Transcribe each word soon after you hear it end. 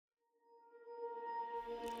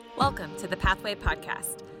Welcome to the Pathway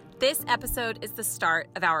Podcast. This episode is the start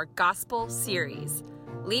of our gospel series.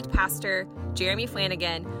 Lead pastor Jeremy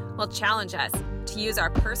Flanagan will challenge us to use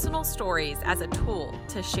our personal stories as a tool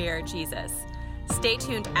to share Jesus. Stay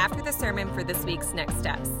tuned after the sermon for this week's next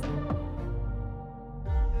steps.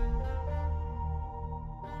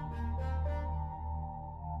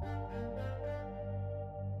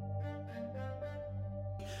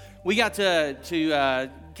 We got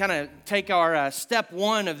to kind of take our step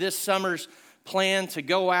one of this summer's plan to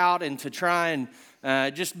go out and to try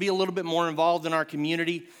and just be a little bit more involved in our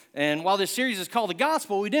community. And while this series is called The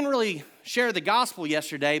Gospel, we didn't really share the gospel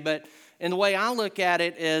yesterday, but in the way I look at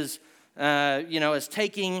it is, as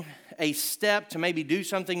taking a step to maybe do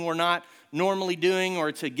something we're not normally doing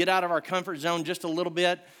or to get out of our comfort zone just a little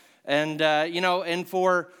bit. And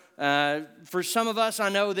for some of us, I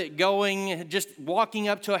know that just walking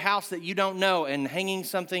up to a house that you don't know and hanging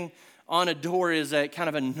something on a door is a kind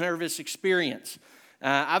of a nervous experience.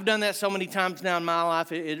 I've done that so many times now in my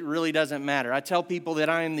life, it really doesn't matter. I tell people that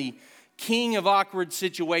I am the king of awkward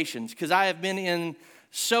situations because I have been in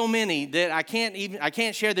so many that I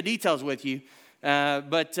can't share the details with you.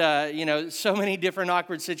 But so many different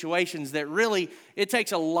awkward situations that really, it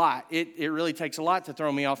takes a lot. It really takes a lot to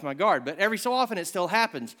throw me off my guard. But every so often, it still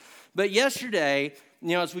happens. But yesterday,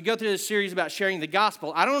 as we go through this series about sharing the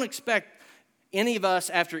gospel, I don't expect any of us,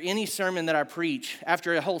 after any sermon that I preach,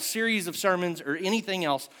 after a whole series of sermons or anything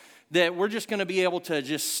else, that we're just going to be able to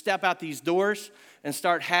just step out these doors and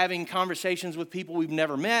start having conversations with people we've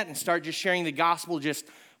never met and start just sharing the gospel just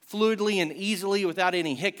fluidly and easily without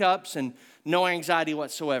any hiccups and no anxiety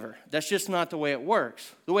whatsoever. That's just not the way it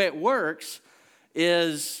works. The way it works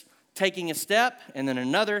is taking a step and then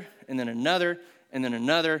another and then another and then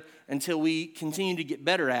another until we continue to get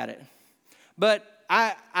better at it. But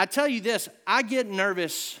I tell you this, I get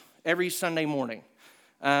nervous every Sunday morning.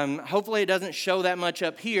 Hopefully it doesn't show that much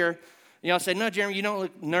up here. I say, no, Jeremy, you don't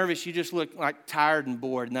look nervous. You just look like tired and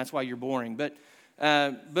bored, and that's why you're boring. But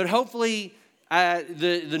hopefully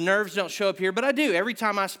the nerves don't show up here, but I do. Every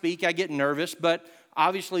time I speak, I get nervous, but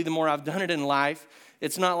obviously the more I've done it in life,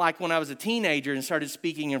 it's not like when I was a teenager and started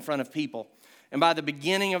speaking in front of people. And by the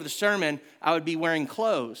beginning of the sermon, I would be wearing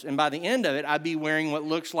clothes, and by the end of it, I'd be wearing what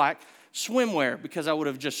looks like swimwear because I would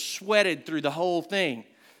have just sweated through the whole thing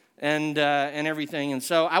and everything. And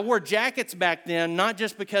so I wore jackets back then, not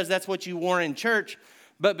just because that's what you wore in church,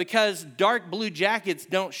 but because dark blue jackets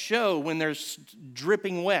don't show when they're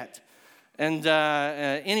dripping wet. And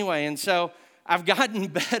and so I've gotten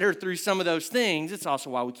better through some of those things. It's also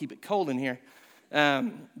why we keep it cold in here.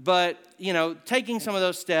 But taking some of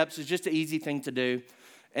those steps is just an easy thing to do.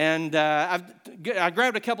 And I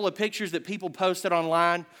grabbed a couple of pictures that people posted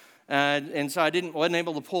online, and so I wasn't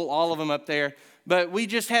able to pull all of them up there. But we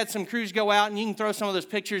just had some crews go out, and you can throw some of those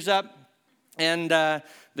pictures up. And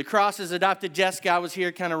the Crosses adopted Jessica. I was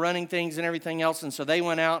here kind of running things and everything else, and so they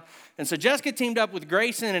went out. And so Jessica teamed up with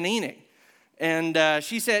Grayson and Enoch. And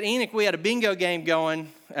she said, Enoch, we had a bingo game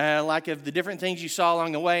going, like of the different things you saw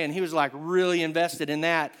along the way, and he was like really invested in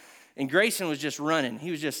that. And Grayson was just running.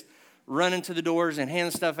 He was just running to the doors and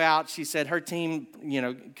handing stuff out. She said her team,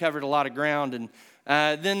 covered a lot of ground. And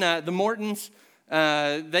then the Mortons,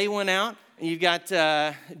 they went out. And you've got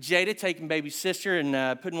Jada taking baby's sister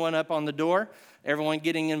and putting one up on the door, everyone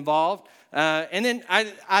getting involved. And then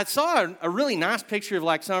I saw a really nice picture of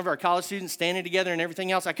like some of our college students standing together and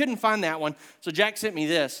everything else. I couldn't find that one, so Jack sent me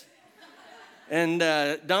this. And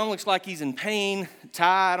Don looks like he's in pain.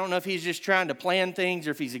 Ty, I don't know if he's just trying to plan things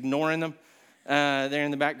or if he's ignoring them there in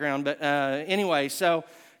the background. But anyway, so,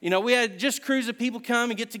 we had just crews of people come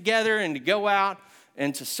and get together and to go out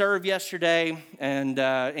and to serve yesterday and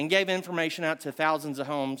gave information out to thousands of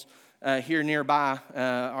homes here nearby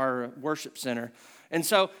our worship center. And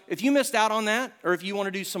so if you missed out on that, or if you want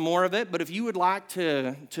to do some more of it, but if you would like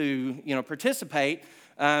to participate,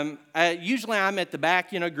 usually I'm at the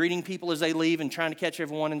back, greeting people as they leave and trying to catch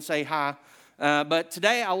everyone and say hi. But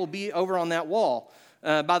today I will be over on that wall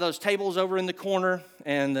by those tables over in the corner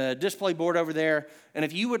and the display board over there. And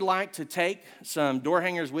if you would like to take some door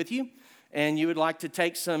hangers with you, and you would like to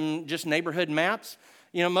take some just neighborhood maps,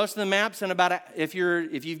 most of the maps in if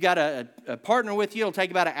you've got a partner with you, it'll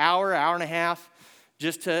take about an hour and a half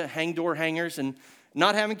just to hang door hangers and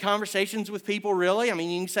not having conversations with people really. I mean,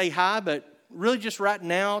 you can say hi, but really just right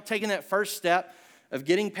now, taking that first step of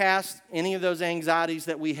getting past any of those anxieties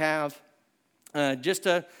that we have, just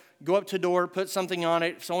to go up to a door, put something on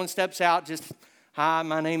it. If someone steps out, just, hi,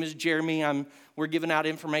 my name is Jeremy. We're giving out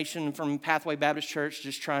information from Pathway Baptist Church,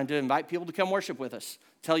 just trying to invite people to come worship with us,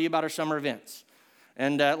 tell you about our summer events.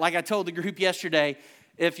 And like I told the group yesterday,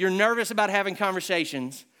 if you're nervous about having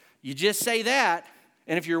conversations, You just say that,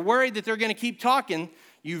 and if you're worried that they're going to keep talking,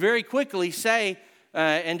 you very quickly say,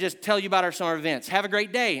 and just tell you about our summer events. Have a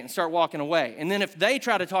great day, and start walking away. And then if they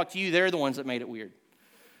try to talk to you, they're the ones that made it weird.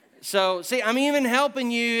 So, see, I'm even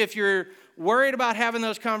helping you if you're worried about having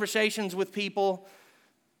those conversations with people,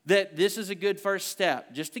 that this is a good first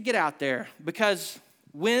step, just to get out there. Because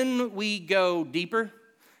when we go deeper,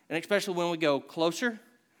 and especially when we go closer,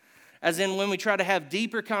 as in when we try to have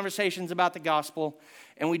deeper conversations about the gospel,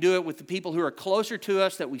 and we do it with the people who are closer to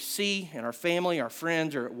us that we see in our family, our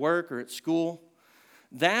friends, or at work, or at school,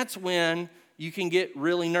 that's when you can get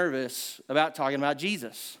really nervous about talking about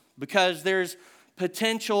Jesus. Because there's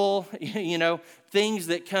potential, things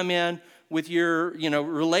that come in with your,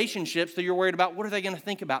 relationships that you're worried about. What are they going to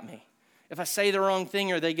think about me? If I say the wrong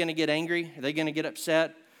thing, are they going to get angry? Are they going to get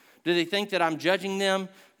upset? Do they think that I'm judging them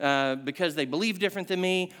because they believe different than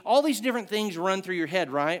me? All these different things run through your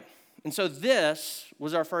head, right? And so this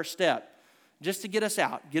was our first step, just to get us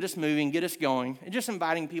out, get us moving, get us going, and just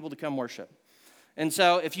inviting people to come worship. And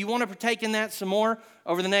so if you want to partake in that some more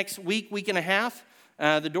over the next week and a half,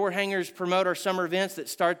 the door hangers promote our summer events that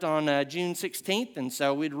start on June 16th, and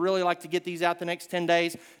so we'd really like to get these out the next 10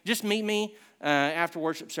 days. Just meet me after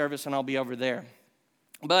worship service, and I'll be over there.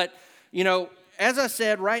 But, as I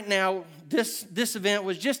said, right now, this event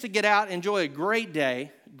was just to get out, enjoy a great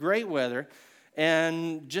day, great weather,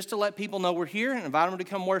 and just to let people know we're here and invite them to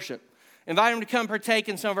come worship. Invite them to come partake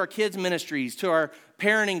in some of our kids' ministries, to our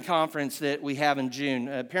parenting conference that we have in June,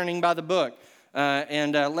 Parenting by the Book.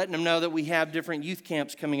 And letting them know that we have different youth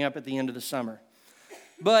camps coming up at the end of the summer.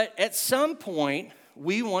 But at some point,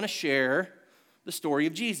 we want to share the story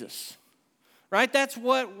of Jesus, right? That's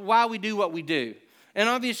why we do what we do. And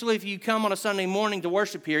obviously, if you come on a Sunday morning to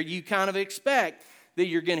worship here, you kind of expect that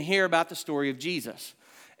you're going to hear about the story of Jesus.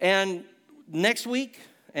 And next week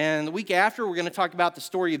and the week after, we're going to talk about the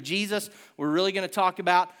story of Jesus. We're really going to talk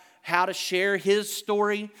about how to share his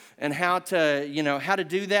story and how to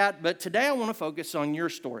do that. But today I want to focus on your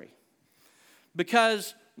story.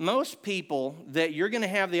 Because most people that you're going to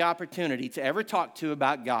have the opportunity to ever talk to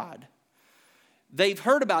about God, they've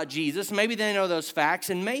heard about Jesus, maybe they know those facts,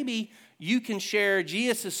 and maybe you can share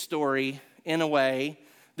Jesus' story in a way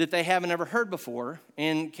that they haven't ever heard before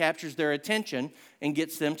and captures their attention and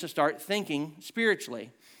gets them to start thinking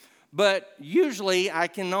spiritually. But usually, I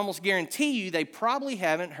can almost guarantee you, they probably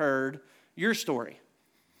haven't heard your story.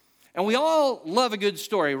 And we all love a good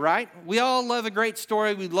story, right? We all love a great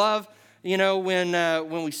story. We love,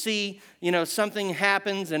 when we see, something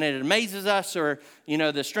happens and it amazes us, or,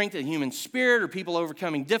 the strength of the human spirit, or people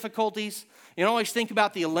overcoming difficulties. Always think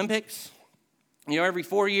about the Olympics. Every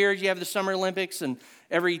 4 years you have the Summer Olympics, and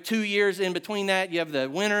every 2 years in between that you have the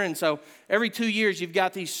winter. And so every 2 years you've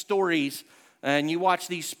got these stories, and you watch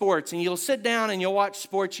these sports, and you'll sit down and you'll watch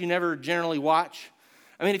sports you never generally watch.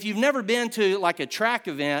 I mean, if you've never been to like a track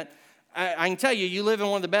event, I can tell you, you live in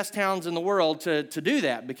one of the best towns in the world to do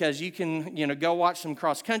that, because you can, go watch some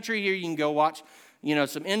cross country here. You can go watch,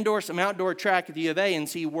 some indoor, some outdoor track at the U of A and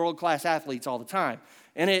see world-class athletes all the time.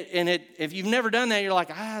 And if you've never done that, you're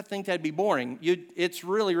like, I think that'd be boring. It's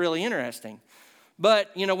really, really interesting.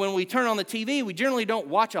 But, when we turn on the TV, we generally don't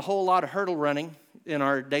watch a whole lot of hurdle running in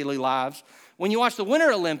our daily lives. When you watch the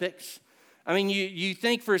Winter Olympics, I mean, you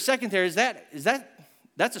think for a second there,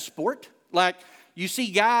 that's a sport? Like, you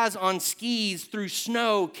see guys on skis through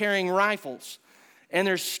snow carrying rifles, and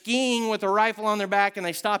they're skiing with a rifle on their back, and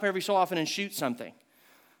they stop every so often and shoot something.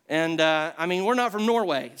 And, we're not from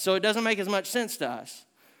Norway, so it doesn't make as much sense to us.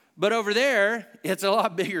 But over there, it's a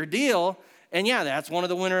lot bigger deal, and yeah, that's one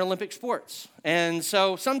of the Winter Olympic sports. And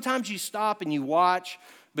so sometimes you stop and you watch,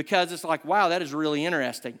 because it's like, wow, that is really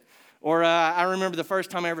interesting. Or I remember the first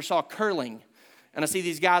time I ever saw curling, and I see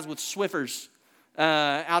these guys with Swiffers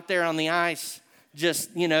out there on the ice,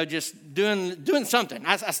 just doing something.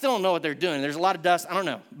 I still don't know what they're doing. There's a lot of dust. I don't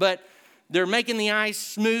know. But they're making the ice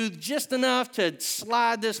smooth just enough to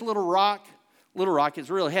slide this little rock. Little rock is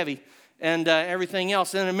really heavy, and everything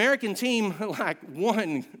else. And an American team,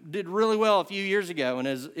 did really well a few years ago, and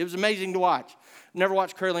it was amazing to watch. Never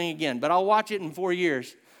watched curling again, but I'll watch it in 4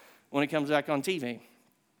 years when it comes back on TV.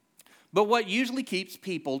 But what usually keeps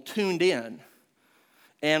people tuned in,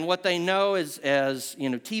 and what they know as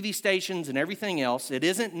TV stations and everything else, it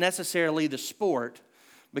isn't necessarily the sport,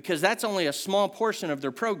 because that's only a small portion of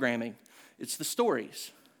their programming. It's the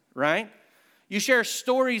stories, right? You share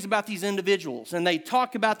stories about these individuals, and they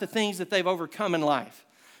talk about the things that they've overcome in life.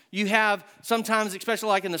 You have sometimes, especially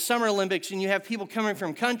like in the Summer Olympics, and you have people coming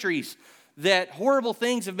from countries that horrible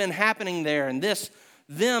things have been happening there, and this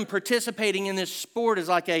them participating in this sport is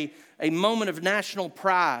like a moment of national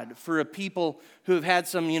pride for a people who have had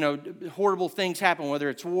some, horrible things happen, whether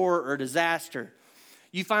it's war or disaster.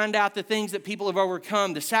 You find out the things that people have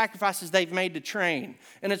overcome, the sacrifices they've made to train.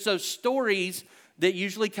 And it's those stories that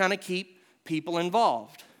usually kind of keep people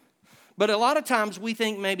involved. But a lot of times we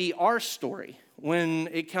think maybe our story, when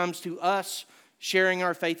it comes to us sharing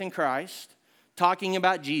our faith in Christ, talking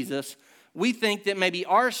about Jesus, we think that maybe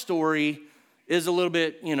our story is a little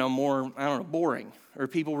bit, more, boring, or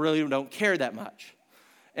people really don't care that much.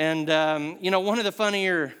 And, one of the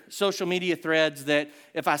funnier social media threads that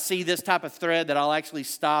if I see this type of thread that I'll actually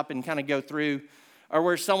stop and kind of go through are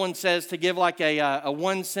where someone says to give like a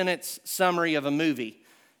one-sentence summary of a movie.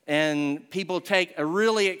 And people take a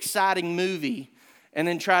really exciting movie and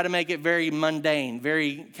then try to make it very mundane,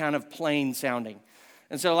 very kind of plain sounding.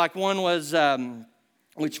 And so like one was,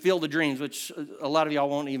 Field of Dreams, which a lot of y'all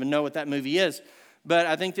won't even know what that movie is. But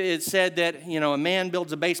I think that it said that, a man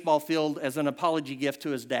builds a baseball field as an apology gift to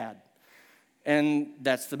his dad. And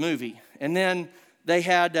that's the movie. And then they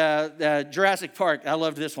had Jurassic Park. I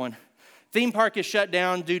loved this one. Theme park is shut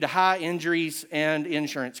down due to high injuries and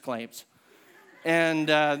insurance claims. And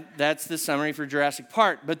that's the summary for Jurassic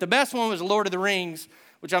Park. But the best one was Lord of the Rings,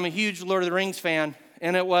 which I'm a huge Lord of the Rings fan.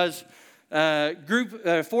 And it was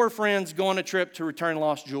four friends go on a trip to return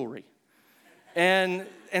lost jewelry. And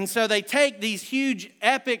so they take these huge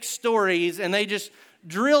epic stories and they just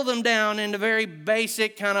drill them down into very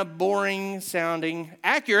basic, kind of boring sounding,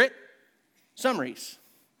 accurate summaries.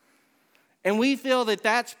 And we feel that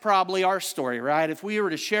that's probably our story, right? If we were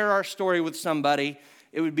to share our story with somebody,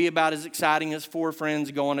 it would be about as exciting as four friends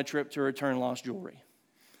go on a trip to return lost jewelry.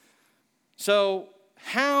 So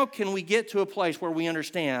how can we get to a place where we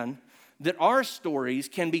understand that our stories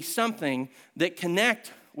can be something that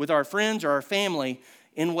connect with our friends or our family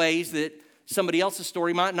in ways that somebody else's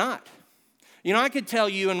story might not? I could tell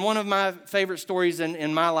you in one of my favorite stories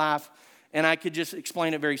in my life, and I could just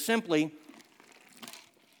explain it very simply,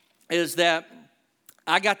 is that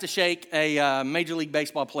I got to shake a Major League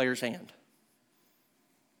Baseball player's hand.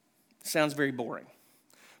 Sounds very boring.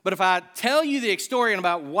 But if I tell you the story and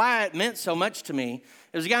about why it meant so much to me,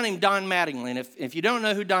 it was a guy named Don Mattingly. And if you don't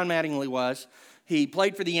know who Don Mattingly was, he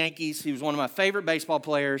played for the Yankees. He was one of my favorite baseball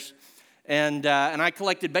players. And I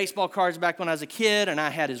collected baseball cards back when I was a kid, and I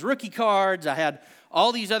had his rookie cards. I had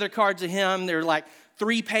all these other cards of him. There were like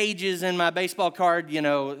 3 pages in my baseball card,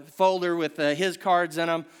 folder with his cards in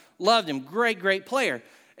them. Loved him. Great player.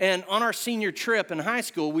 And on our senior trip in high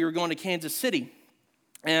school, we were going to Kansas City.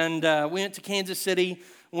 And we went to Kansas City,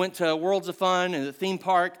 went to Worlds of Fun and the theme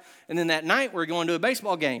park. And then that night, we were going to a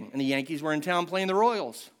baseball game, and the Yankees were in town playing the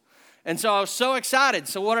Royals. And so I was so excited.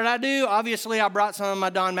 So what did I do? Obviously, I brought some of my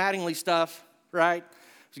Don Mattingly stuff, right?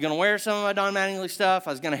 I was going to wear some of my Don Mattingly stuff.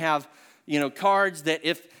 I was going to have, cards that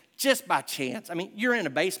if just by chance, you're in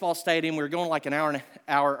a baseball stadium. We were going like an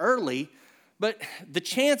hour early. But the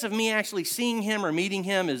chance of me actually seeing him or meeting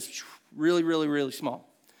him is really, really, really small.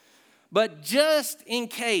 But just in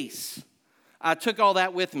case, I took all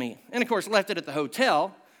that with me. And, of course, left it at the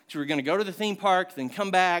hotel. So we were going to go to the theme park, then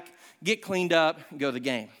come back, get cleaned up, and go to the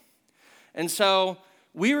game. And so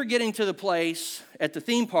we were getting to the place at the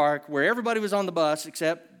theme park where everybody was on the bus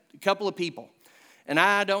except a couple of people. And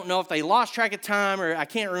I don't know if they lost track of time, or I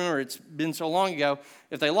can't remember, it's been so long ago,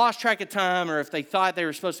 if they lost track of time or if they thought they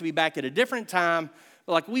were supposed to be back at a different time.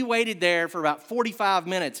 But we waited there for about 45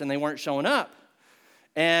 minutes and they weren't showing up.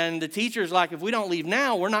 And the teacher's like, if we don't leave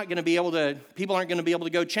now, people aren't going to be able to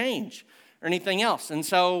go change or anything else. And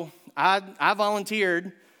so I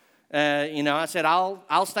volunteered. I said,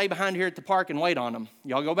 I'll stay behind here at the park and wait on them.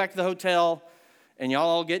 Y'all go back to the hotel, and y'all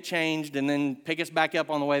all get changed, and then pick us back up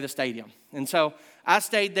on the way to the stadium. And so I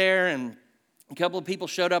stayed there, and a couple of people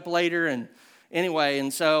showed up later. And anyway,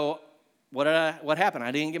 and so what happened?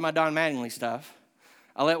 I didn't get my Don Mattingly stuff.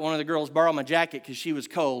 I let one of the girls borrow my jacket because she was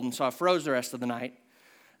cold, and so I froze the rest of the night.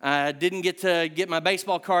 I didn't get to get my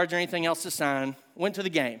baseball cards or anything else to sign. Went to the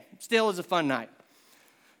game. Still was a fun night.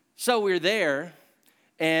 So we were there.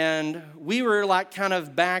 And we were kind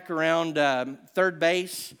of back around third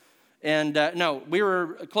base. And we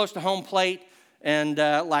were close to home plate and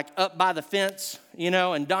up by the fence,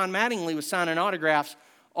 and Don Mattingly was signing autographs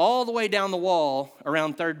all the way down the wall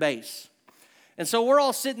around third base. And so we're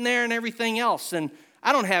all sitting there and everything else. And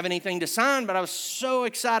I don't have anything to sign, but I was so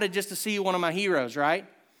excited just to see one of my heroes, right?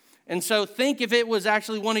 And so think if it was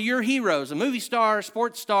actually one of your heroes, a movie star, a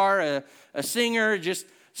sports star, a singer, just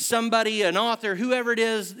somebody, an author, whoever it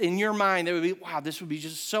is in your mind, that would be, wow, this would be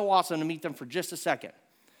just so awesome to meet them for just a second.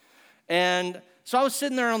 And so I was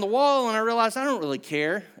sitting there on the wall, and I realized I don't really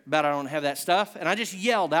care about I don't have that stuff. And I just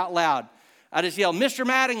yelled out loud. I just yelled, Mr.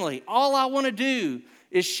 Mattingly, all I want to do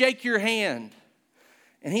is shake your hand.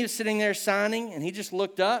 And he was sitting there signing, and he just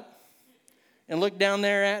looked up and looked down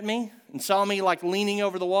there at me and saw me like leaning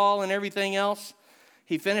over the wall and everything else.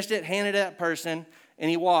 He finished it, handed it to that person, and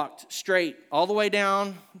he walked straight all the way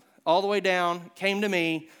down, came to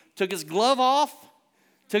me, took his glove off,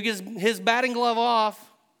 took his batting glove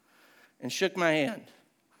off, and shook my hand.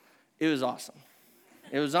 It was awesome.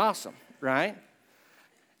 It was awesome, right?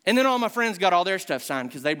 And then all my friends got all their stuff signed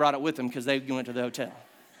because they brought it with them because they went to the hotel.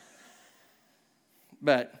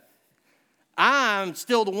 But I'm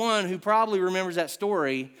still the one who probably remembers that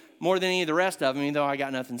story more than any of the rest of them, even though I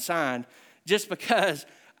got nothing signed, just because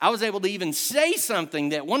I was able to even say something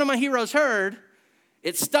that one of my heroes heard.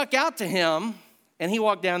 It stuck out to him, and he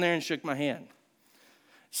walked down there and shook my hand.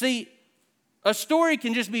 See, a story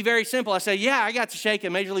can just be very simple. I say, yeah, I got to shake a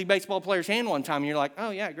Major League Baseball player's hand one time, and you're like, oh,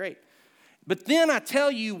 yeah, great. But then I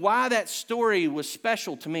tell you why that story was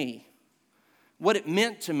special to me, what it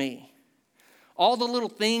meant to me. All the little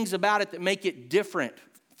things about it that make it different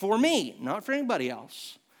for me, not for anybody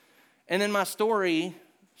else. And then my story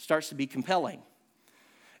starts to be compelling.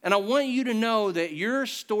 And I want you to know that your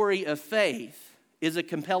story of faith is a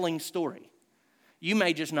compelling story. You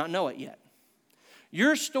may just not know it yet.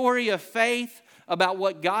 Your story of faith about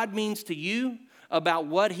what God means to you, about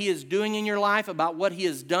what He is doing in your life, about what He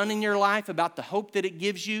has done in your life, about the hope that it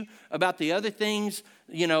gives you, about the other things,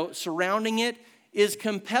 surrounding it, is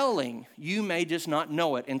compelling. You may just not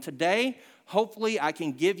know it. And today, hopefully, I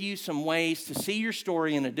can give you some ways to see your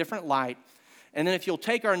story in a different light. And then if you'll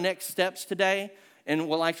take our next steps today, and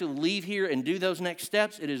we'll actually leave here and do those next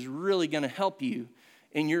steps, it is really going to help you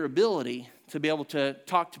in your ability to be able to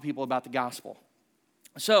talk to people about the gospel.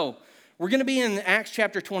 So, we're going to be in Acts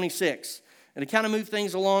chapter 26. And to kind of move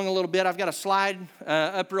things along a little bit, I've got a slide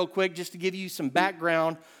up real quick just to give you some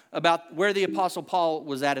background about where the Apostle Paul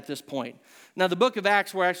was at this point. Now, the book of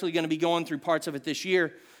Acts, we're actually going to be going through parts of it this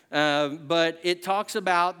year, but it talks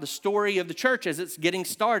about the story of the church as it's getting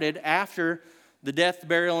started after the death,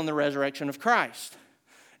 burial, and the resurrection of Christ.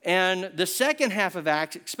 And the second half of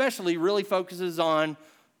Acts especially really focuses on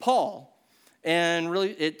Paul. And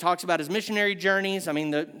really, it talks about his missionary journeys. I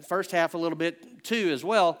mean, the first half a little bit too as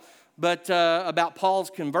well, but about Paul's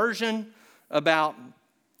conversion, about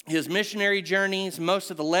his missionary journeys. Most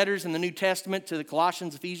of the letters in the New Testament to the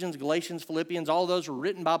Colossians, Ephesians, Galatians, Philippians, all those were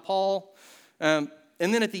written by Paul. And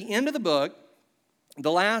then at the end of the book,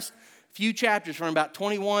 the last few chapters from about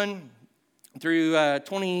 21 through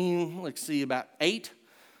about 8.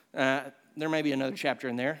 There may be another chapter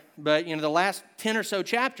in there. But, the last 10 or so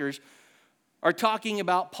chapters are talking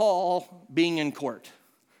about Paul being in court.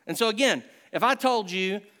 And so again, if I told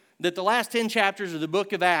you that the last 10 chapters of the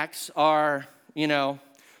book of Acts are, the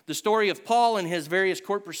story of Paul and his various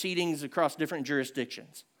court proceedings across different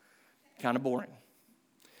jurisdictions, kind of boring.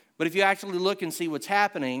 But if you actually look and see what's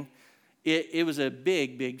happening, it was a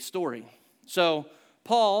big, big story. So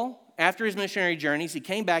Paul, after his missionary journeys, he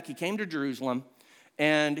came to Jerusalem,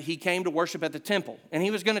 and he came to worship at the temple. And he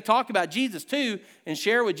was going to talk about Jesus too and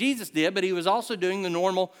share what Jesus did, but he was also doing the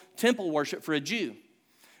normal temple worship for a Jew.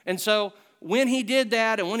 And so when he did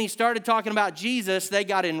that and when he started talking about Jesus, they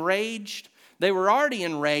got enraged. They were already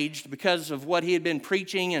enraged because of what he had been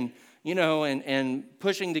preaching and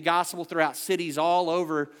pushing the gospel throughout cities all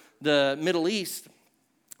over the Middle East.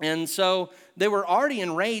 And so they were already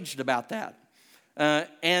enraged about that.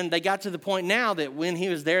 And they got to the point now that when he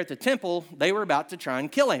was there at the temple, they were about to try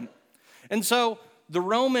and kill him. And so the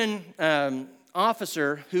Roman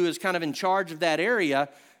officer who is kind of in charge of that area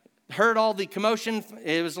heard all the commotion.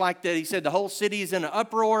 It was like that. He said the whole city is in an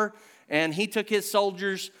uproar. And he took his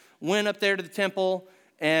soldiers, went up there to the temple,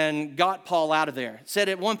 and got Paul out of there. Said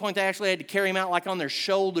at one point they actually had to carry him out like on their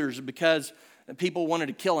shoulders because people wanted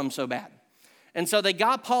to kill him so bad. And so they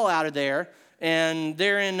got Paul out of there. And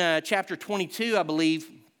there in chapter 22, I believe,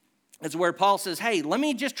 is where Paul says, hey, let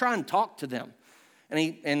me just try and talk to them.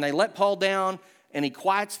 And they let Paul down, and he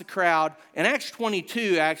quiets the crowd. And Acts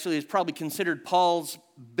 22 actually is probably considered Paul's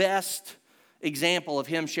best example of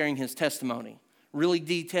him sharing his testimony. Really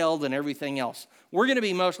detailed and everything else. We're going to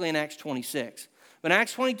be mostly in Acts 26. But in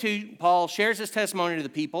Acts 22, Paul shares his testimony to the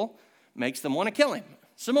people, makes them want to kill him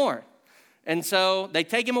some more. And so they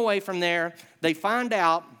take him away from there. They find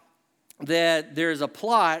out that there's a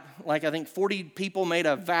plot, like I think 40 people made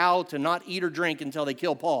a vow to not eat or drink until they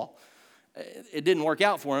kill Paul. It didn't work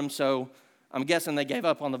out for them, so I'm guessing they gave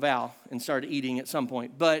up on the vow and started eating at some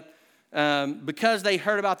point. But because they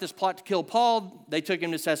heard about this plot to kill Paul, they took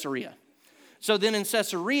him to Caesarea. So then in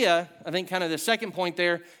Caesarea, I think kind of the second point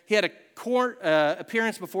there, he had a court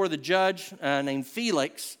appearance before the judge named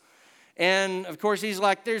Felix. And, of course, he's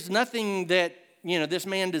like, there's nothing that, this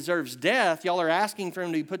man deserves death. Y'all are asking for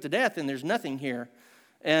him to be put to death, and there's nothing here.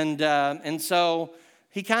 And so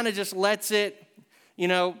he kind of just lets it,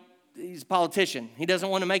 he's a politician. He doesn't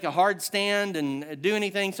want to make a hard stand and do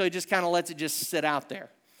anything, so he just kind of lets it just sit out there.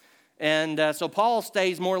 And so Paul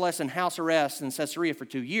stays more or less in house arrest in Caesarea for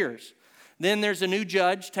 2 years. Then there's a new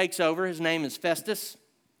judge takes over. His name is Festus.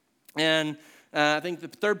 And I think the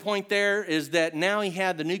third point there is that now he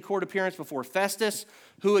had the new court appearance before Festus,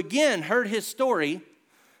 who again heard his story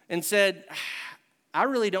and said, I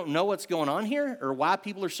really don't know what's going on here or why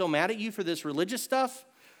people are so mad at you for this religious stuff.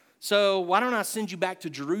 So why don't I send you back to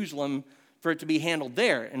Jerusalem for it to be handled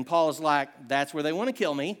there? And Paul is like, that's where they want to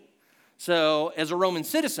kill me. So as a Roman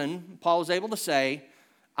citizen, Paul was able to say,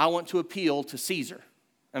 I want to appeal to Caesar.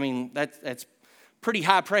 I mean, that's pretty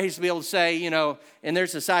high praise to be able to say, in their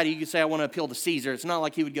society, you could say, I want to appeal to Caesar. It's not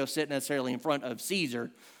like he would go sit necessarily in front of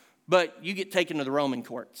Caesar, but you get taken to the Roman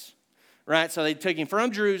courts, right? So they took him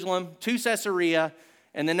from Jerusalem to Caesarea,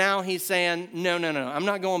 and then now he's saying, no, I'm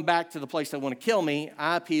not going back to the place that want to kill me.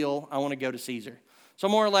 I appeal. I want to go to Caesar. So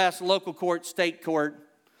more or less, local court, state court,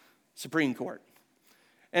 Supreme Court.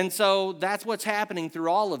 And so that's what's happening through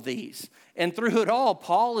all of these. And through it all,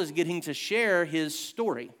 Paul is getting to share his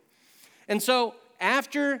story. And so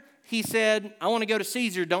after he said, I want to go to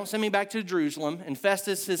Caesar, don't send me back to Jerusalem, and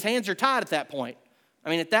Festus, his hands are tied at that point. I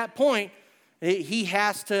mean, at that point, he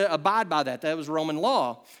has to abide by that. That was Roman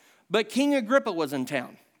law. But King Agrippa was in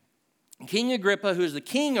town. King Agrippa, who is the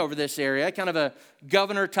king over this area, kind of a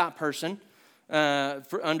governor-type person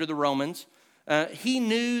under the Romans, he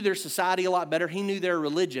knew their society a lot better. He knew their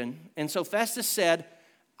religion. And so Festus said,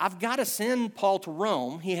 I've got to send Paul to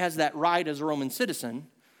Rome. He has that right as a Roman citizen.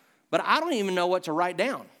 But I don't even know what to write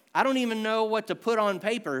down. I don't even know what to put on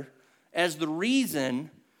paper as the reason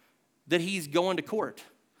that he's going to court.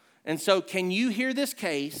 And so can you hear this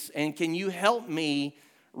case, and can you help me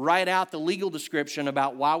write out the legal description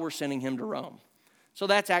about why we're sending him to Rome? So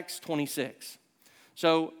that's Acts 26.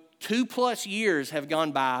 So 2+ years have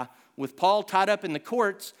gone by with Paul tied up in the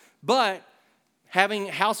courts, but having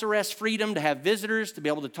house arrest freedom to have visitors, to be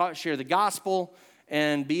able to share the gospel,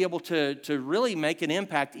 and be able to really make an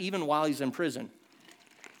impact even while he's in prison.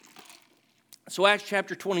 So Acts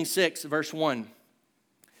chapter 26, verse 1.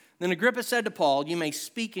 Then Agrippa said to Paul, you may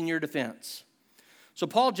speak in your defense. So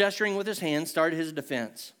Paul, gesturing with his hand, started his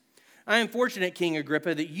defense. I am fortunate, King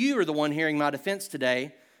Agrippa, that you are the one hearing my defense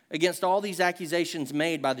today against all these accusations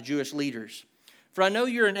made by the Jewish leaders. For I know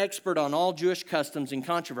you're an expert on all Jewish customs and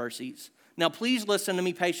controversies. Now please listen to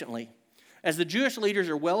me patiently. As the Jewish leaders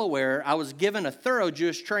are well aware, I was given a thorough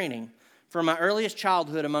Jewish training from my earliest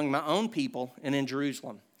childhood among my own people and in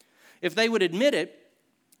Jerusalem. If they would admit it,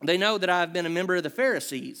 they know that I have been a member of the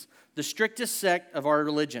Pharisees, the strictest sect of our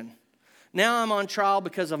religion. Now I'm on trial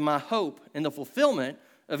because of my hope in the fulfillment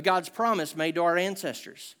of God's promise made to our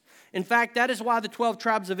ancestors. In fact, that is why the 12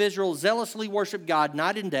 tribes of Israel zealously worship God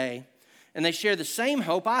night and day, and they share the same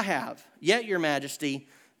hope I have. Yet, Your Majesty,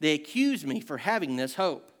 they accuse me for having this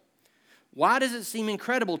hope. Why does it seem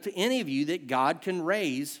incredible to any of you that God can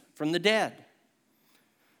raise from the dead?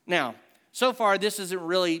 Now, so far, this isn't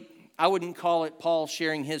really, I wouldn't call it Paul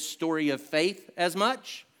sharing his story of faith as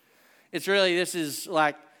much. It's really, this is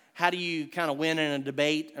like, how do you kind of win in a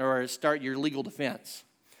debate or start your legal defense?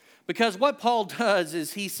 Because what Paul does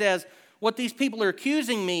is he says, what these people are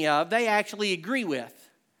accusing me of, they actually agree with,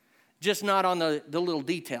 just not on the little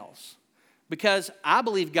details. Because I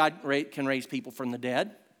believe God can raise people from the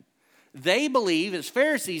dead. They believe, as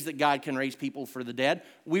Pharisees, that God can raise people from the dead.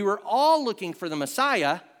 We were all looking for the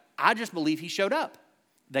Messiah. I just believe he showed up.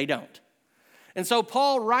 They don't. And so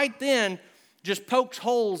Paul right then just pokes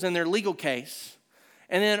holes in their legal case.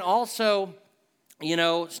 And then also,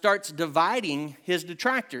 starts dividing his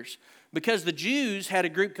detractors. Because the Jews had a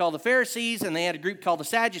group called the Pharisees and they had a group called the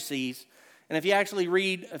Sadducees. And if you actually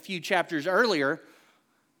read a few chapters earlier,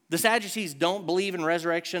 the Sadducees don't believe in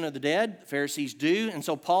resurrection of the dead. The Pharisees do. And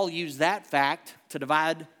so Paul used that fact to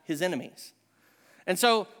divide his enemies. And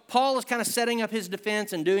so Paul is kind of setting up his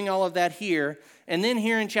defense and doing all of that here. And then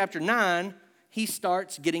here in chapter 9, he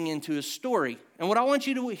starts getting into his story. And what I want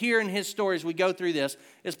you to hear in his story as we go through this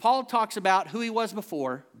is Paul talks about who he was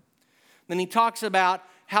before. Then he talks about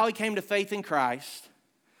how he came to faith in Christ.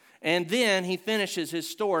 And then he finishes his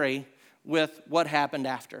story with what happened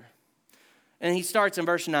after. And he starts in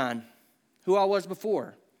verse 9. Who I was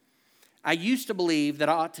before. I used to believe that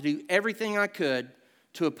I ought to do everything I could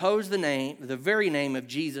to oppose the very name of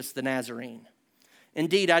Jesus the Nazarene.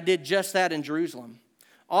 Indeed, I did just that in Jerusalem.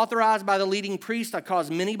 Authorized by the leading priest, I caused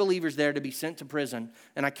many believers there to be sent to prison,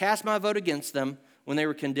 and I cast my vote against them when they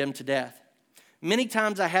were condemned to death. Many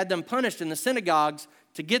times I had them punished in the synagogues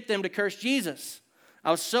to get them to curse Jesus.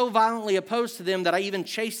 I was so violently opposed to them that I even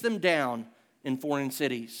chased them down in foreign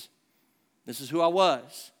cities. This is who I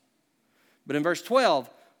was. But in verse 12,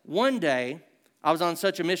 one day I was on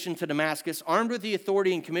such a mission to Damascus, armed with the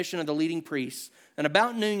authority and commission of the leading priests. And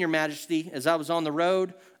about noon, your majesty, as I was on the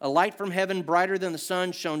road, a light from heaven, brighter than the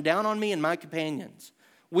sun, shone down on me and my companions.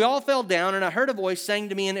 We all fell down, and I heard a voice saying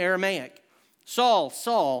to me in Aramaic, Saul,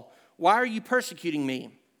 Saul, why are you persecuting me?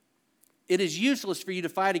 It is useless for you to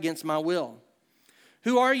fight against my will.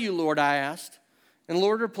 Who are you, Lord? I asked. And the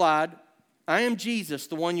Lord replied, I am Jesus,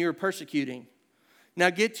 the one you are persecuting. Now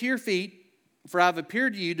get to your feet, for I have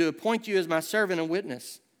appeared to you to appoint you as my servant and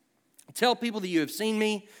witness. Tell people that you have seen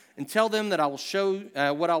me, and tell them that I will show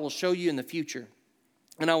what I will show you in the future.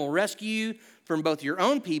 And I will rescue you from both your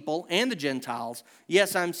own people and the Gentiles.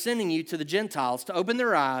 Yes, I'm sending you to the Gentiles to open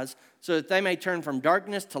their eyes so that they may turn from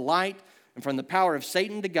darkness to light and from the power of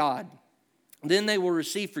Satan to God. Then they will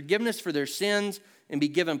receive forgiveness for their sins and be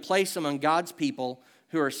given place among God's people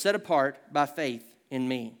who are set apart by faith in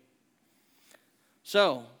me.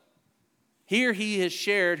 So, here he has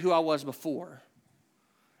shared who I was before.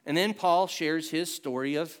 And then Paul shares his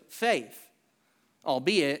story of faith,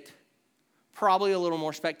 albeit probably a little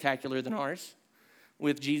more spectacular than ours,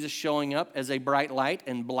 with Jesus showing up as a bright light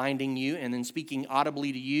and blinding you and then speaking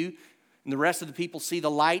audibly to you. And the rest of the people see the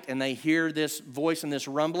light and they hear this voice and this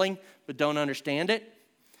rumbling, but don't understand it.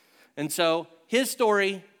 And so his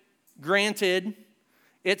story, granted,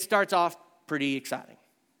 it starts off pretty exciting.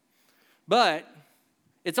 But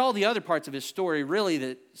it's all the other parts of his story really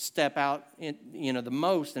that step out the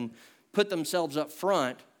most and put themselves up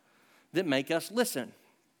front that make us listen.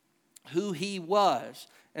 Who he was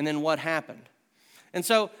and then what happened. And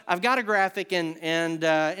so I've got a graphic and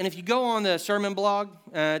if you go on the sermon blog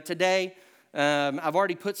today, I've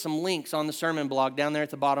already put some links on the sermon blog down there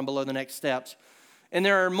at the bottom below the next steps. And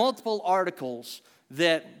there are multiple articles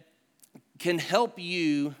that can help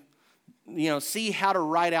you, see how to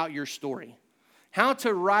write out your story. How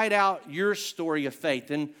to write out your story of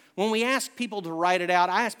faith. And when we ask people to write it out,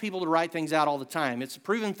 I ask people to write things out all the time. It's a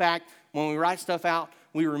proven fact. When we write stuff out,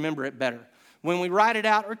 we remember it better. When we write it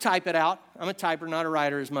out or type it out, I'm a typer, not a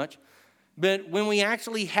writer as much, but when we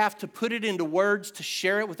actually have to put it into words to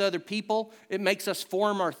share it with other people, it makes us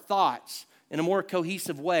form our thoughts in a more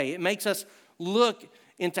cohesive way. It makes us look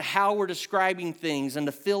into how we're describing things and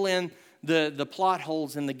to fill in the plot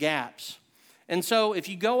holes and the gaps. And so if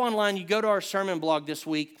you go online, you go to our sermon blog this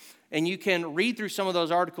week, and you can read through some of those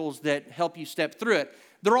articles that help you step through it.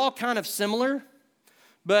 They're all kind of similar,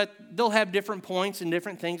 but they'll have different points and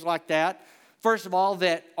different things like that. First of all,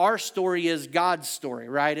 that our story is God's story,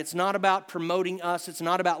 right? It's not about promoting us. It's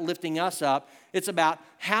not about lifting us up. It's about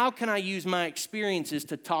how can I use my experiences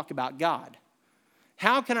to talk about God?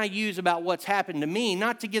 How can I use about what's happened to me,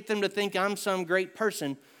 not to get them to think I'm some great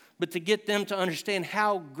person, but to get them to understand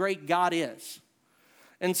how great God is.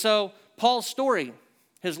 And so Paul's story,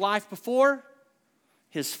 his life before,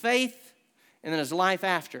 his faith, and then his life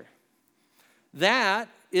after. That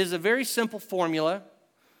is a very simple formula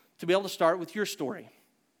to be able to start with your story.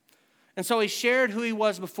 And so he shared who he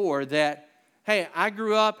was before, that, hey, I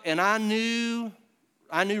grew up and I knew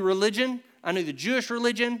religion. I knew the Jewish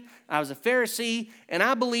religion. I was a Pharisee, and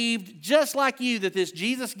I believed, just like you, that this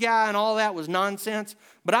Jesus guy and all that was nonsense.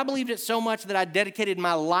 But I believed it so much that I dedicated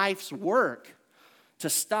my life's work to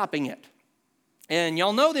stopping it. And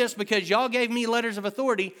y'all know this because y'all gave me letters of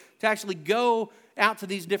authority to actually go out to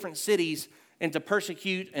these different cities and to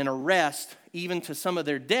persecute and arrest, even to some of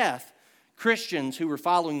their death, Christians who were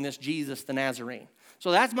following this Jesus the Nazarene. So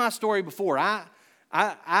that's my story before. I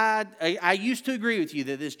used to agree with you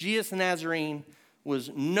that this Jesus the Nazarene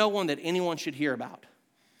was no one that anyone should hear about.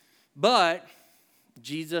 But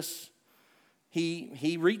Jesus,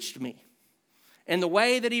 he reached me. And the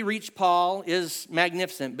way that he reached Paul is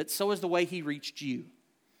magnificent, but so is the way he reached you.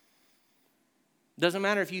 Doesn't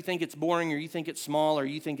matter if you think it's boring or you think it's small or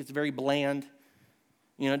you think it's very bland.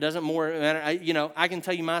 It doesn't matter. I can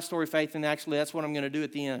tell you my story of faith, and actually that's what I'm going to do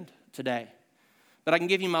at the end today. But I can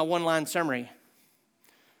give you my one-line summary.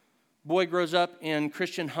 Boy grows up in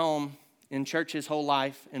Christian home, in church his whole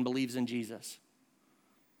life, and believes in Jesus.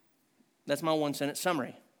 That's my one-sentence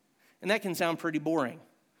summary. And that can sound pretty boring.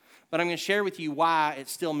 But I'm going to share with you why it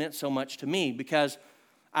still meant so much to me, because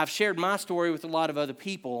I've shared my story with a lot of other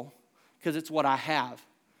people because it's what I have.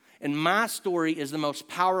 And my story is the most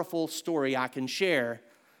powerful story I can share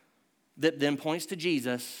that then points to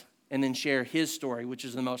Jesus and then share his story, which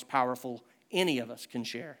is the most powerful any of us can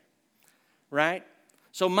share, right?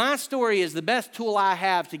 So my story is the best tool I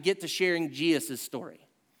have to get to sharing Jesus' story.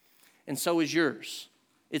 And so is yours.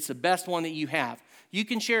 It's the best one that you have. You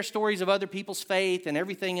can share stories of other people's faith and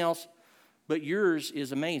everything else, but yours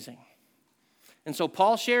is amazing. And so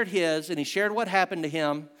Paul shared his, and he shared what happened to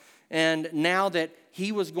him. And now that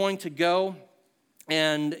he was going to go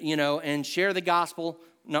and share the gospel,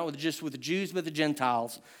 not just with the Jews, but the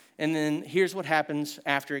Gentiles. And then here's what happens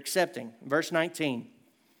after accepting. Verse 19.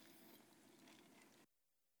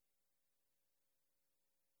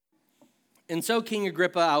 And so, King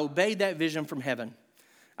Agrippa, I obeyed that vision from heaven.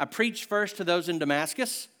 I preached first to those in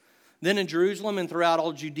Damascus, then in Jerusalem and throughout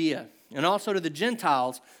all Judea, and also to the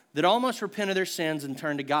Gentiles that all must repent of their sins and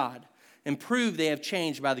turn to God, and prove they have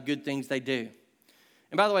changed by the good things they do.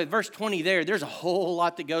 And by the way, verse 20 there's a whole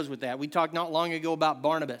lot that goes with that. We talked not long ago about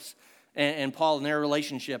Barnabas and Paul and their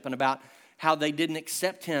relationship, and about how they didn't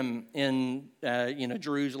accept him in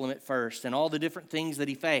Jerusalem at first, and all the different things that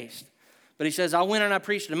he faced. But he says, I went and I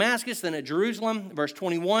preached to Damascus, then at Jerusalem. Verse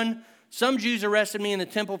 21, some Jews arrested me in the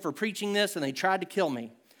temple for preaching this, and they tried to kill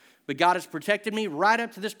me. But God has protected me right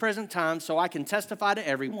up to this present time, so I can testify to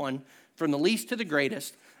everyone, from the least to the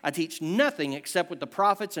greatest. I teach nothing except what the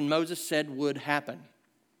prophets and Moses said would happen,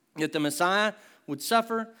 that the Messiah would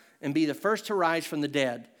suffer and be the first to rise from the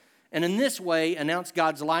dead, and in this way announce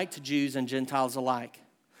God's light to Jews and Gentiles alike.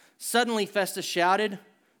 Suddenly Festus shouted,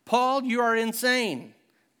 Paul, you are insane.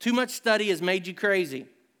 Too much study has made you crazy.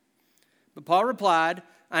 But Paul replied,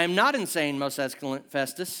 I am not insane, most excellent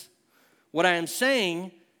Festus. What I am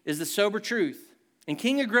saying is the sober truth. And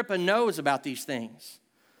King Agrippa knows about these things.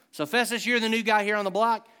 So Festus, you're the new guy here on the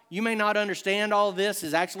block. You may not understand all of this.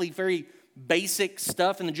 Is actually very basic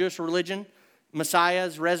stuff in the Jewish religion.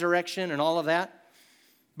 Messiah's resurrection and all of that.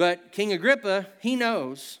 But King Agrippa, he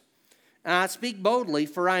knows. And I speak boldly,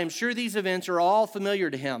 for I am sure these events are all familiar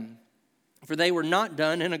to him. For they were not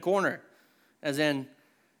done in a corner. As in,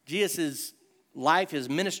 Jesus' life, his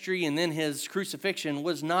ministry, and then his crucifixion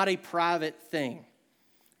was not a private thing.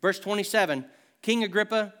 Verse 27, King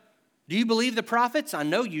Agrippa, do you believe the prophets? I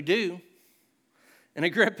know you do. And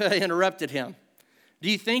Agrippa interrupted him. Do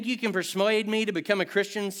you think you can persuade me to become a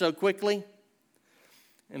Christian so quickly?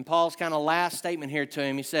 And Paul's kind of last statement here to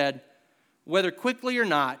him, he said, whether quickly or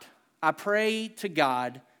not, I pray to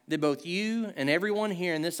God that both you and everyone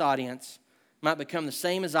here in this audience might become the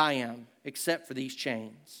same as I am, except for these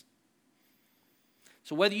chains.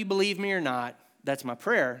 So whether you believe me or not, that's my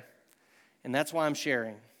prayer, and that's why I'm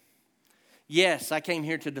sharing. Yes, I came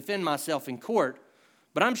here to defend myself in court,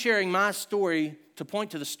 but I'm sharing my story to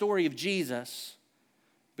point to the story of Jesus,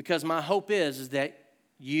 because my hope is that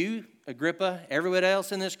you, Agrippa, everyone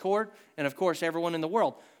else in this court, and of course everyone in the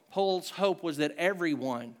world, Paul's hope was that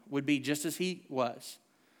everyone would be just as he was,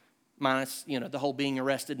 minus, the whole being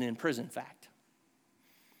arrested and in prison fact.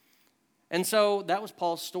 And so that was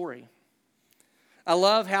Paul's story. I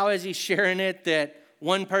love how as he's sharing it that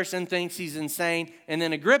one person thinks he's insane, and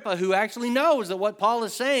then Agrippa, who actually knows that what Paul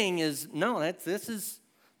is saying is, no, this is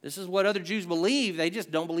what other Jews believe. They just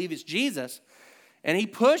don't believe it's Jesus. And he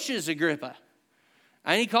pushes Agrippa.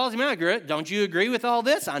 And he calls him out, Agrippa, don't you agree with all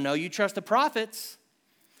this? I know you trust the prophets.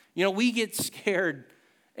 We get scared,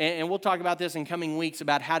 and we'll talk about this in coming weeks,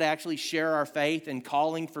 about how to actually share our faith and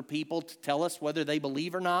calling for people to tell us whether they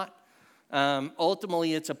believe or not.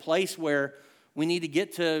 Ultimately, it's a place where we need to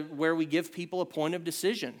get to where we give people a point of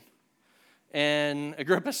decision. And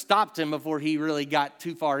Agrippa stopped him before he really got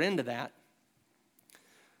too far into that.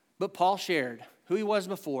 But Paul shared who he was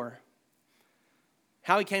before,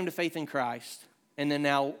 how he came to faith in Christ, and then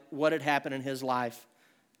now what had happened in his life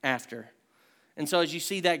after. And so as you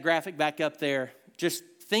see that graphic back up there, just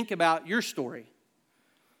think about your story.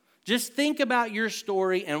 Just think about your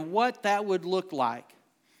story and what that would look like.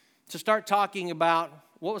 To start talking about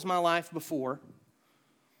what was my life before?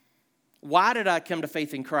 Why did I come to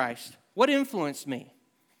faith in Christ? What influenced me?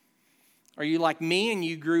 Are you like me and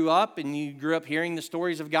you grew up hearing the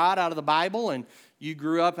stories of God out of the Bible, and you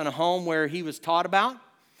grew up in a home where he was taught about?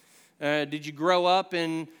 Did you grow up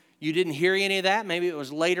and you didn't hear any of that? Maybe it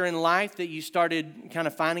was later in life that you started kind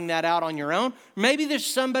of finding that out on your own. Maybe there's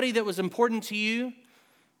somebody that was important to you,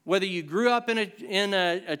 whether you grew up in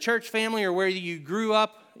a church family or whether you grew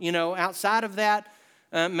up outside of that.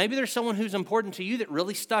 Maybe there's someone who's important to you that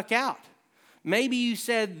really stuck out. Maybe you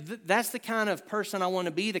said, that's the kind of person I want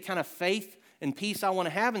to be, the kind of faith and peace I want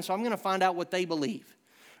to have, and so I'm going to find out what they believe.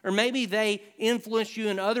 Or maybe they influenced you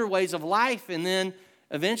in other ways of life and then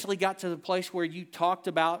eventually got to the place where you talked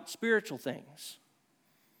about spiritual things.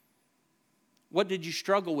 What did you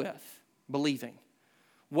struggle with believing?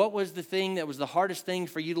 What was the thing that was the hardest thing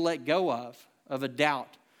for you to let go of a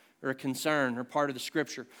doubt or a concern or part of the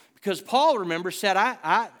Scripture? Because Paul, remember, said,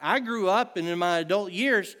 I grew up and in my adult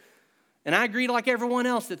years, and I agreed like everyone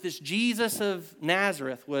else that this Jesus of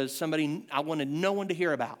Nazareth was somebody I wanted no one to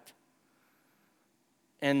hear about.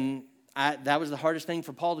 And that was the hardest thing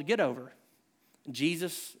for Paul to get over.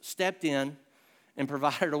 Jesus stepped in and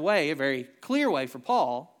provided a very clear way for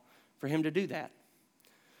Paul for him to do that.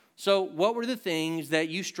 So what were the things that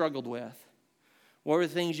you struggled with? What were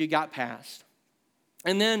the things you got past?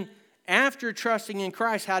 And then after trusting in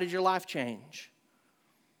Christ, how did your life change?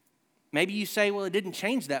 Maybe you say, well, it didn't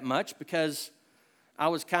change that much because I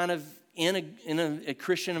was kind of in a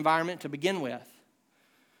Christian environment to begin with.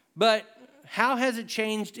 But how has it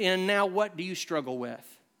changed, and now what do you struggle with?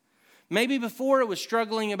 Maybe before it was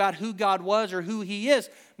struggling about who God was or who He is.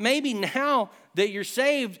 Maybe now that you're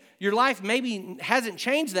saved, your life maybe hasn't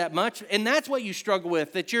changed that much, and that's what you struggle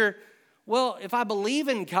with, that well, if I believe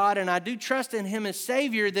in God and I do trust in Him as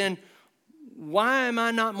Savior, then why am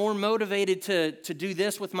I not more motivated to do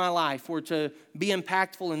this with my life, or to be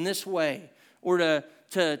impactful in this way, or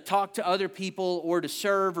to talk to other people, or to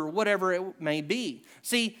serve, or whatever it may be?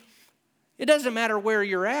 See, it doesn't matter where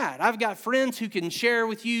you're at. I've got friends who can share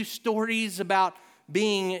with you stories about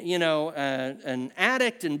being, an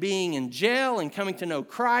addict and being in jail and coming to know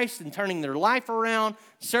Christ and turning their life around,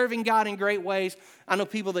 serving God in great ways. I know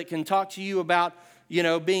people that can talk to you about,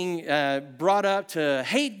 being brought up to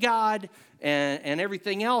hate God and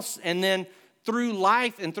everything else. And then through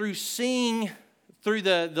life and through seeing through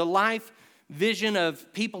the life vision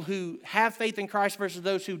of people who have faith in Christ versus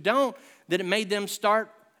those who don't, that it made them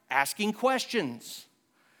start asking questions.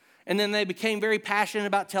 And then they became very passionate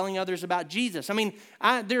about telling others about Jesus. I mean,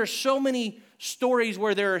 there are so many stories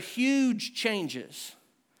where there are huge changes,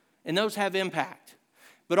 and those have impact.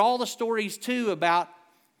 But all the stories, too, about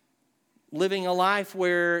living a life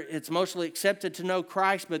where it's mostly accepted to know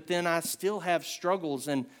Christ, but then I still have struggles.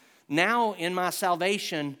 And now in my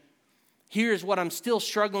salvation, here's what I'm still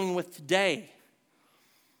struggling with today.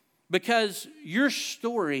 Because your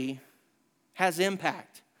story has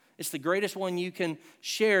impact. It's the greatest one you can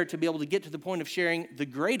share to be able to get to the point of sharing the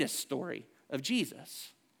greatest story of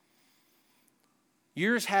Jesus.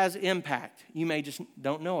 Yours has impact. You may just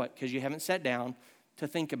don't know it because you haven't sat down to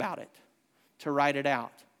think about it, to write it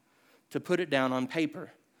out, to put it down on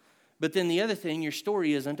paper. But then the other thing, your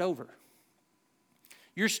story isn't over.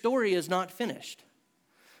 Your story is not finished.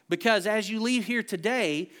 Because as you leave here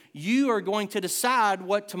today, you are going to decide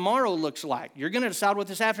what tomorrow looks like. You're going to decide what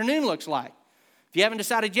this afternoon looks like. If you haven't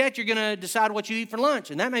decided yet, you're going to decide what you eat for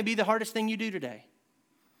lunch. And that may be the hardest thing you do today.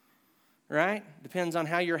 Right? Depends on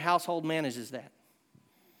how your household manages that.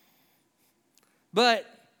 But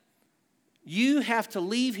you have to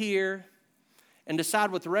leave here and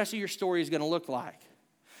decide what the rest of your story is going to look like.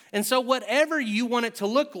 And so whatever you want it to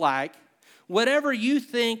look like, whatever you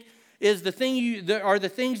think is the things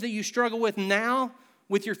that you struggle with now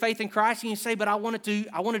with your faith in Christ, and you say, but I want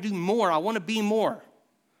to do more. I want to be more.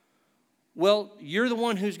 Well, you're the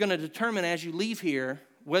one who's going to determine as you leave here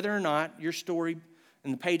whether or not your story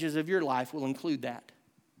and the pages of your life will include that.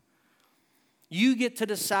 You get to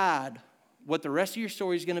decide what the rest of your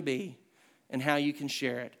story is going to be and how you can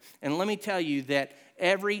share it. And let me tell you that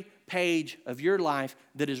every page of your life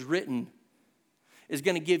that is written is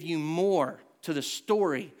going to give you more to the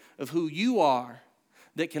story of who you are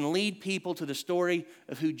that can lead people to the story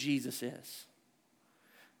of who Jesus is.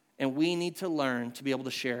 And we need to learn to be able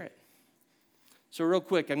to share it. So real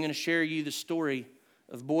quick, I'm going to share you the story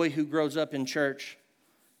of a boy who grows up in church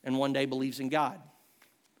and one day believes in God.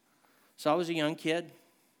 So I was a young kid,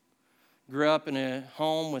 grew up in a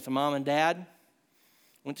home with a mom and dad,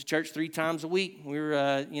 went to church 3 times a week. We were,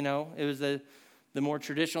 it was the more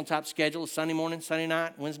traditional type schedule, Sunday morning, Sunday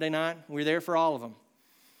night, Wednesday night. We were there for all of them.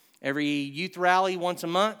 Every youth rally once a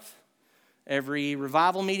month, every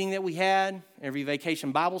revival meeting that we had, every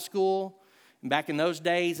vacation Bible school. And back in those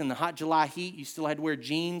days, in the hot July heat, you still had to wear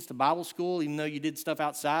jeans to Bible school, even though you did stuff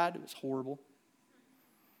outside. It was horrible.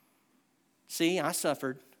 See, I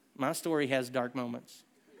suffered. My story has dark moments.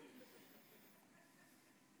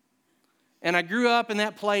 And I grew up in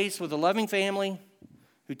that place with a loving family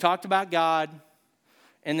who talked about God.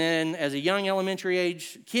 And then as a young elementary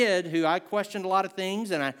age kid who I questioned a lot of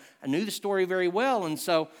things, and I knew the story very well. And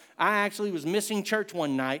so I actually was missing church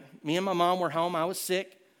one night. Me and my mom were home. I was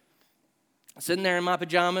sick. Sitting there in my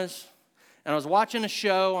pajamas, and I was watching a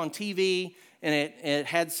show on TV, and it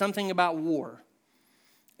had something about war.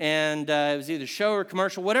 And it was either a show or a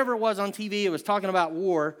commercial, whatever it was on TV, it was talking about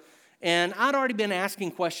war. And I'd already been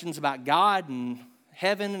asking questions about God and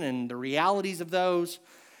heaven and the realities of those.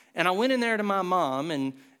 And I went in there to my mom,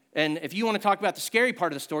 and if you want to talk about the scary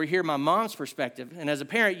part of the story, hear my mom's perspective. And as a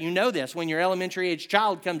parent, you know this. When your elementary age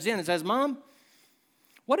child comes in and says, Mom,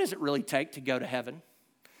 what does it really take to go to heaven?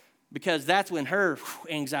 Because that's when her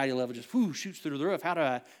anxiety level just shoots through the roof. How do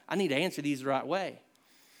I need to answer these the right way.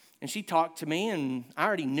 And she talked to me, and I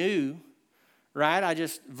already knew, right? I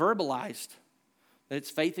just verbalized that it's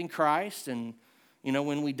faith in Christ, and,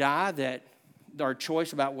 when we die, that our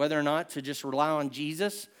choice about whether or not to just rely on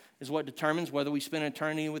Jesus is what determines whether we spend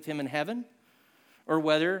eternity with him in heaven or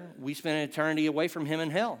whether we spend eternity away from him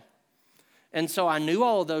in hell. And so I knew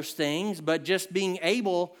all of those things, but just being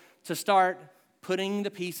able to start putting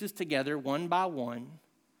the pieces together one by one,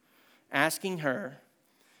 asking her,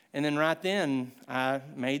 and then right then I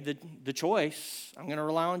made the choice. I'm going to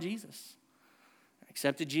rely on Jesus. I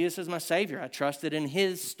accepted Jesus as my Savior. I trusted in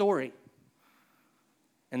his story,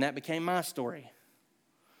 and that became my story.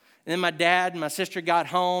 And then my dad and my sister got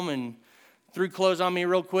home and threw clothes on me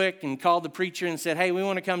real quick and called the preacher and said, hey, we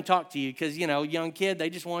want to come talk to you. Because, young kid, they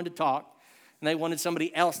just wanted to talk. And they wanted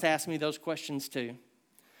somebody else to ask me those questions too.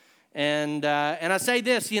 And I say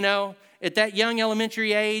this, at that young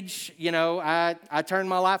elementary age, I turned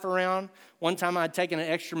my life around. One time I'd taken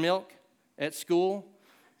an extra milk at school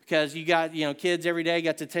because you got, kids every day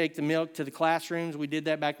got to take the milk to the classrooms. We did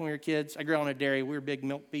that back when we were kids. I grew up on a dairy. We were big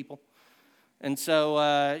milk people. And so,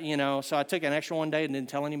 so I took an extra one day and didn't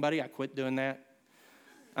tell anybody. I quit doing that.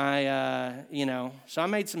 So I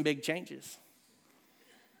made some big changes.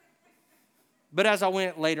 But as I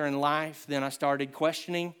went later in life, then I started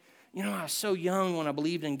questioning, I was so young when I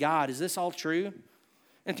believed in God. Is this all true?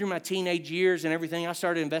 And through my teenage years and everything, I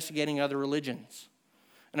started investigating other religions.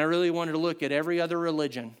 And I really wanted to look at every other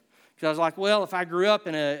religion. Because I was like, well, if I grew up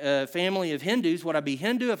in a family of Hindus, would I be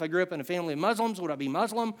Hindu? If I grew up in a family of Muslims, would I be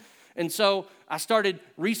Muslim? And so I started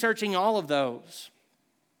researching all of those.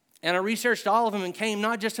 And I researched all of them and came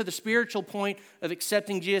not just to the spiritual point of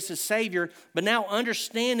accepting Jesus as Savior, but now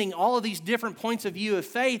understanding all of these different points of view of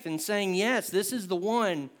faith and saying, yes, this is the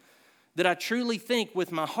one that I truly think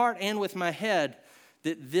with my heart and with my head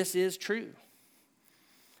that this is true.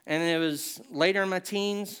 And it was later in my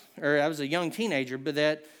teens, or I was a young teenager, but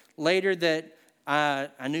that later that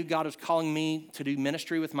I knew God was calling me to do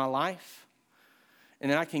ministry with my life.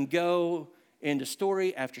 And then I can go into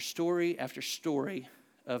story after story after story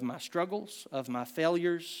of my struggles, of my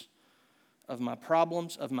failures, of my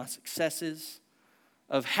problems, of my successes,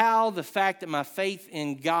 of how the fact that my faith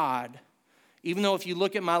in God, even though if you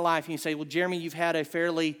look at my life and you say, well, Jeremy, you've had a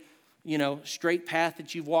fairly, straight path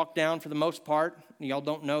that you've walked down for the most part. Y'all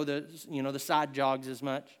don't know the side jogs as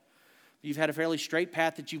much. You've had a fairly straight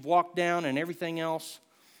path that you've walked down and everything else.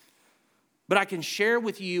 But I can share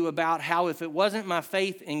with you about how if it wasn't my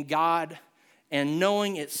faith in God and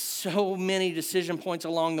knowing it's so many decision points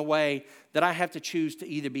along the way that I have to choose to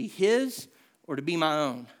either be his or to be my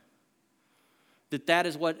own, that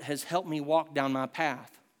is what has helped me walk down my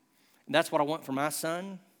path. And that's what I want for my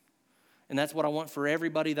son, and that's what I want for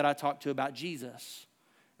everybody that I talk to about Jesus,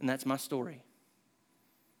 and that's my story.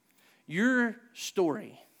 Your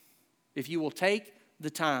story, if you will take the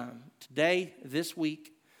time today, this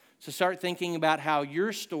week, to start thinking about how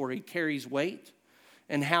your story carries weight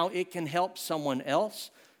and how it can help someone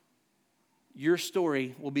else, your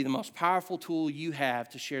story will be the most powerful tool you have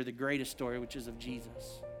to share the greatest story, which is of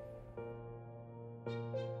Jesus.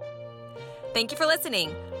 Thank you for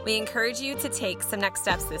listening. We encourage you to take some next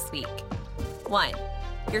steps this week. 1,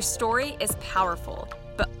 your story is powerful,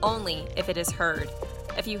 but only if it is heard.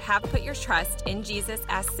 If you have put your trust in Jesus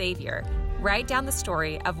as Savior, write down the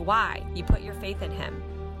story of why you put your faith in him.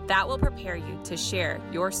 That will prepare you to share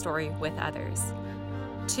your story with others.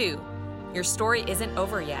 2, your story isn't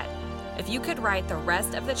over yet. If you could write the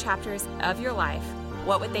rest of the chapters of your life,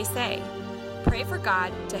 what would they say? Pray for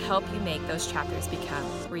God to help you make those chapters become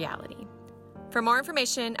reality. For more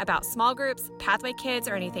information about small groups, Pathway Kids,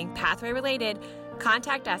 or anything Pathway related,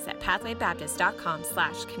 contact us at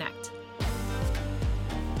pathwaybaptist.com/connect.